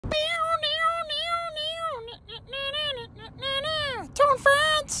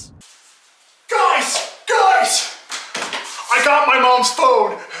mom's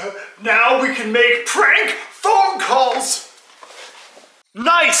phone. Now we can make prank phone calls.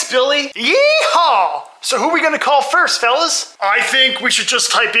 Nice, Billy. Yeehaw! So who are we gonna call first, fellas? I think we should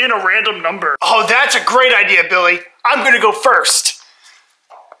just type in a random number. Oh, that's a great idea, Billy. I'm gonna go first.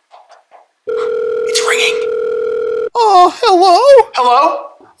 It's ringing. Hello? Hello?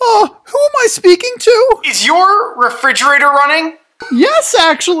 Who am I speaking to? Is your refrigerator running? Yes,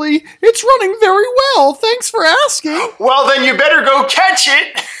 actually. It's running very well. Thanks for asking. Well, then you better go catch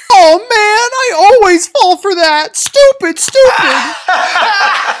it. Oh, man, I always fall for that. Stupid.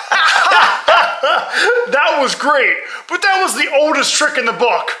 That was great, but that was the oldest trick in the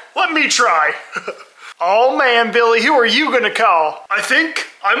book. Let me try. Oh man, Billy, who are you gonna call? I think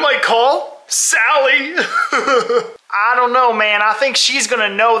I might call Sally. I don't know, man. I think she's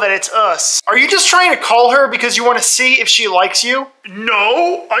gonna know that it's us. Are you just trying to call her because you want to see if she likes you?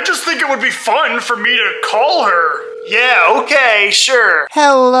 No, I just think it would be fun for me to call her. Yeah, okay, sure.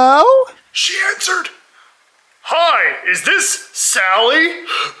 Hello? She answered. Hi, is this Sally?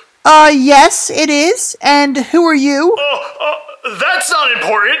 Yes, it is. And who are you? That's not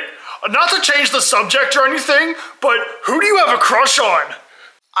important. Not to change the subject or anything, but who do you have a crush on?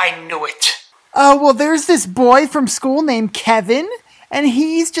 I knew it. Well, there's this boy from school named Kevin, and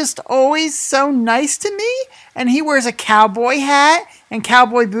he's just always so nice to me, and he wears a cowboy hat and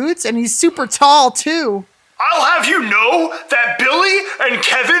cowboy boots, and he's super tall, too. I'll have you know that Billy and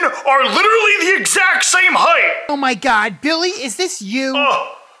Kevin are literally the exact same height. Oh my God, Billy, is this you?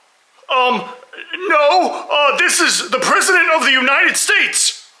 No, this is the President of the United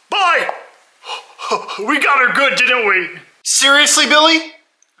States. Bye. We got her good, didn't we? Seriously, Billy?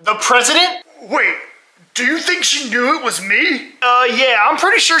 The President? Wait, do you think she knew it was me? Yeah, I'm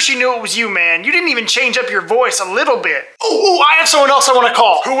pretty sure she knew it was you, man. You didn't even change up your voice a little bit. Oh, I have someone else I want to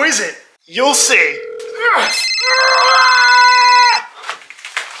call. Who is it? You'll see.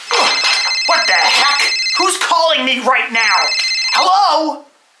 What the heck? Who's calling me right now? Hello?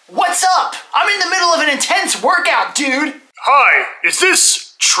 What's up? I'm in the middle of an intense workout, dude. Hi, is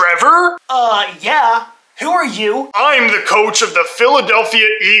this Trevor? Yeah. Who are you? I'm the coach of the Philadelphia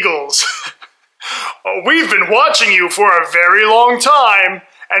Eagles. We've been watching you for a very long time,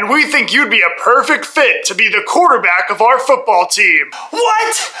 and we think you'd be a perfect fit to be the quarterback of our football team.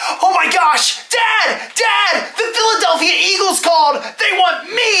 What? Oh my gosh! Dad! Dad! The Philadelphia Eagles called! They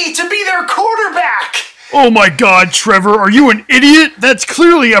want me to be their quarterback! Oh my God, Trevor, are you an idiot? That's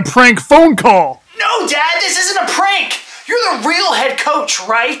clearly a prank phone call. No, Dad, this isn't a prank. You're the real head coach,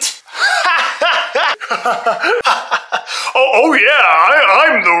 right? oh yeah,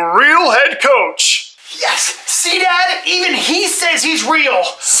 I'm the real head coach. Yes, see, Dad? Even he says he's real.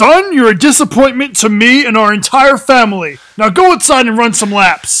 Son, you're a disappointment to me and our entire family. Now go outside and run some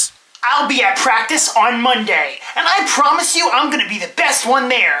laps. I'll be at practice on Monday, and I promise you I'm gonna be the best one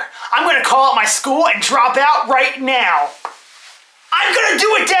there. I'm gonna call out my school and drop out right now. I'm gonna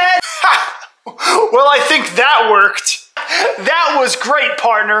do it, Dad! Well, I think that worked. That was great,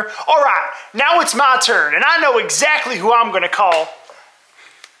 partner. All right, now it's my turn, and I know exactly who I'm gonna call.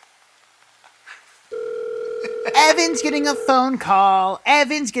 Evan's getting a phone call.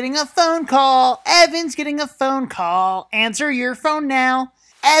 Evan's getting a phone call. Evan's getting a phone call. Answer your phone now.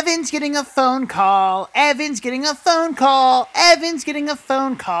 Evan's getting a phone call. Evan's getting a phone call. Evan's getting a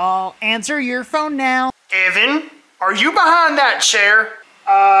phone call. Answer your phone now. Evan, are you behind that chair?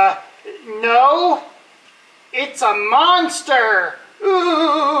 No. It's a monster.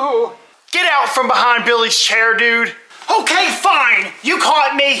 Ooh. Get out from behind Billy's chair, dude. Okay, fine. You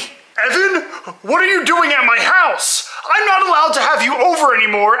caught me. Evan, what are you doing at my house? I'm not allowed to have you over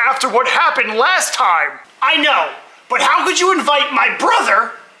anymore after what happened last time. I know, but how could you invite my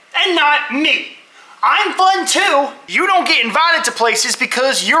brother and not me? I'm fun too. You don't get invited to places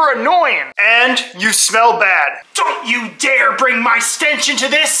because you're annoying. And you smell bad. Don't you dare bring my stench into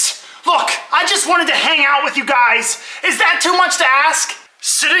this. Look, I just wanted to hang out with you guys. Is that too much to ask?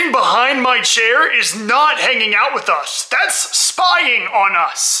 Sitting behind my chair is not hanging out with us. That's spying on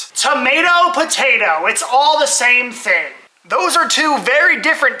us. Tomato, potato, it's all the same thing. Those are two very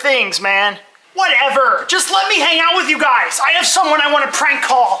different things, man. Whatever, just let me hang out with you guys. I have someone I want to prank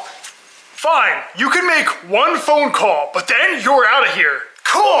call. Fine, you can make one phone call, but then you're out of here.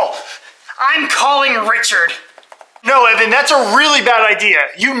 Cool, I'm calling Richard. No, Evan, that's a really bad idea.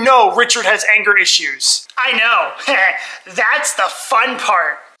 You know Richard has anger issues. I know. That's the fun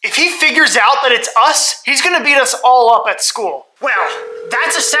part. If he figures out that it's us, he's gonna beat us all up at school. Well,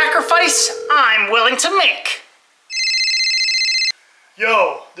 that's a sacrifice I'm willing to make.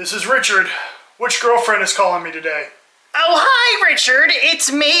 Yo, this is Richard. Which girlfriend is calling me today? Oh, hi, Richard.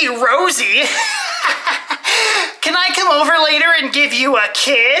 It's me, Rosie. can I come over later and give you a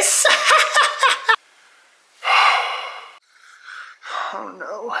kiss? Oh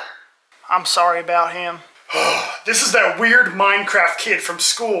no. I'm sorry about him. This is that weird Minecraft kid from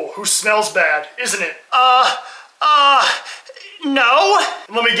school who smells bad, isn't it? No.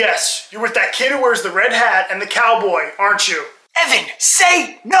 Let me guess. You're with that kid who wears the red hat and the cowboy, aren't you? Evan,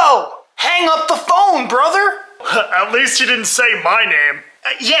 say no. Hang up the phone, brother. At least you didn't say my name.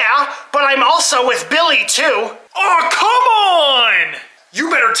 Yeah, but I'm also with Billy, too. Oh, come on! You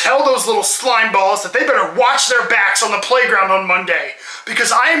better tell those little slime balls that they better watch their backs on the playground on Monday,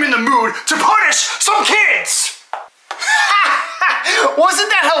 because I am in the mood to punish some kids! Wasn't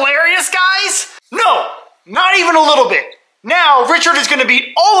that hilarious, guys? No, not even a little bit. Now, Richard is gonna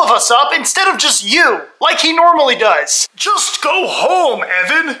beat all of us up instead of just you, like he normally does. Just go home,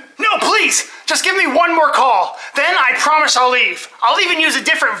 Evan! No, please, just give me one more call. Then I promise I'll leave. I'll even use a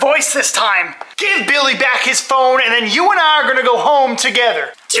different voice this time. Give Billy back his phone and then you and I are gonna go home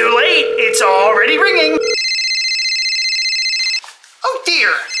together. Too late, it's already ringing. Oh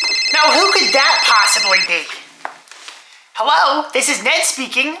dear, now who could that possibly be? Hello, this is Ned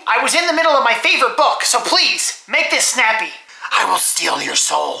speaking. I was in the middle of my favorite book, so please, make this snappy. I will steal your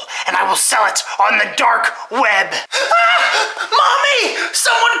soul, and I will sell it on the dark web. Mommy!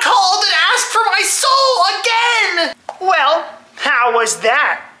 Someone called and asked for my soul again! Well, how was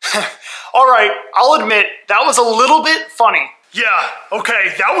that? Alright, I'll admit, that was a little bit funny. Yeah,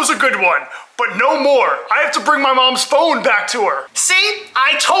 okay, that was a good one. But no more. I have to bring my mom's phone back to her. See?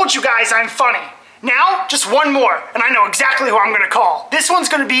 I told you guys I'm funny. Now, just one more, and I know exactly who I'm gonna call. This one's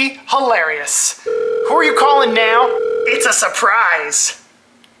gonna be hilarious. Who are you calling now? It's a surprise.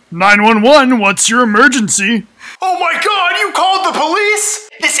 911, what's your emergency? Oh my god, you called the police?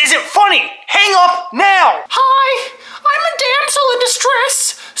 This isn't funny. Hang up now. Hi, I'm a damsel in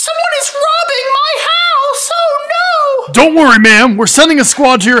distress. Someone is robbing my house. Oh no. Don't worry, ma'am. We're sending a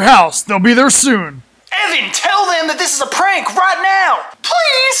squad to your house. They'll be there soon. Evan, tell them that this is a prank right now.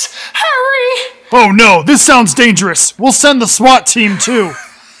 Please, hurry. Oh no, this sounds dangerous. We'll send the SWAT team too.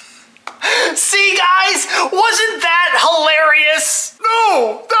 See, guys? Wasn't that hilarious?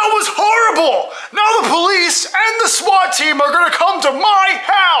 No, that was horrible. Now the police and the SWAT team are gonna come to my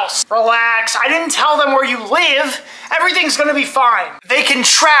house. Relax, I didn't tell them where you live. Everything's gonna be fine. They can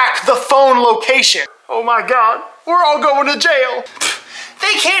track the phone location. Oh my god, we're all going to jail.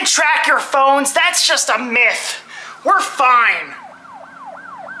 They can't track your phones, that's just a myth. We're fine.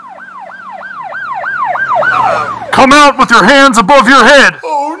 Come out with your hands above your head.